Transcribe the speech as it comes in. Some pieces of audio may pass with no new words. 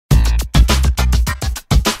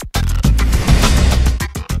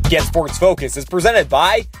GetSportsFocus is presented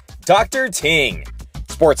by Dr. Ting,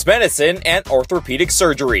 sports medicine and orthopedic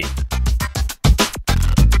surgery.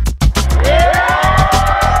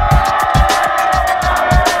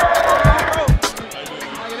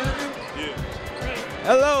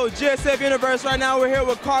 Hello, GSF Universe. Right now we're here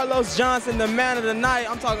with Carlos Johnson, the man of the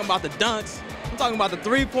night. I'm talking about the dunks. I'm talking about the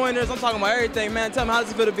three-pointers. I'm talking about everything, man. Tell me, how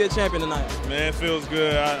does it feel to be a champion tonight? Man, it feels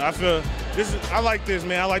good. I feel this is. I like this,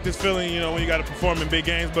 man. I like this feeling, you know, when you got to perform in big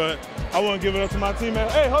games. But I want to give it up to my teammate.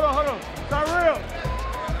 Hey, hold on. Cerrito.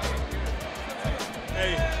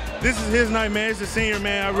 Hey, this is his night, man. It's a senior,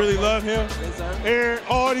 man. I really love him. Yes, sir. Eric,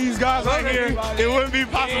 all these guys right here. It wouldn't be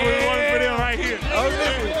possible if it wasn't for them right here.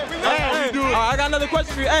 I got another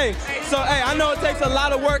question for you. Hey, I know it takes a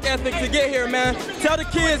lot of work ethic to get here, man. Tell the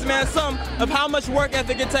kids, man, some of how much work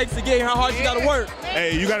ethic it takes to get here, how hard you got to work.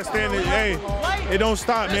 Hey, you got to stand in. Hey, it don't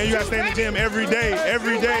stop, man. You got to stay in the gym every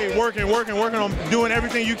day, working on doing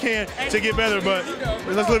everything you can to get better. But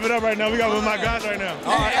let's live it up right now. We got one of my guys right now.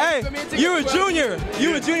 Hey, you a junior.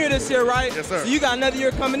 You a junior this year, right? Yes, sir. So you got another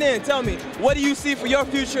year coming in. Tell me, what do you see for your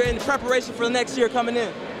future in preparation for the next year coming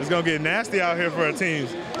in? It's gonna get nasty out here for our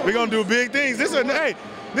teams. We're gonna do big things. This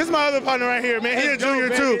is my other partner right here, man. He's a junior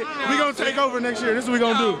too. We're gonna take over next year. This is what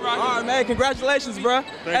we're gonna do. All right, man. Congratulations, bro.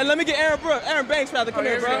 Hey, let me get Aaron Banks, rather. Come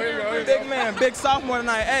here, bro. Big man, big sophomore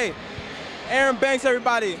tonight. Hey, Aaron Banks,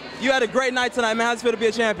 everybody. You had a great night tonight, man. How's it feel to be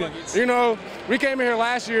a champion? You know, we came in here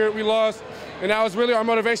last year, we lost, and that was really our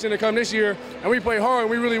motivation to come this year. And we played hard, and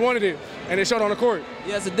we really wanted it, and it showed on the court.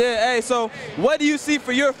 Yes, it did. Hey, so what do you see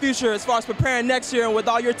for your future as far as preparing next year and with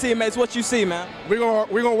all your teammates? What you see, man? We're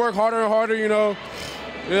gonna work harder and harder. You know,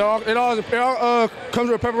 it all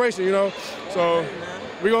comes with preparation. You know, so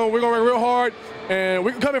we're gonna work real hard, and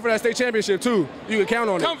we can come in for that state championship too. You can count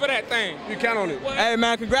on it. Come for that thing. You can count on it. Hey,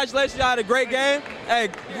 man, congratulations. Y'all had a great game. Hey,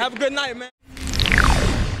 have a good night, man.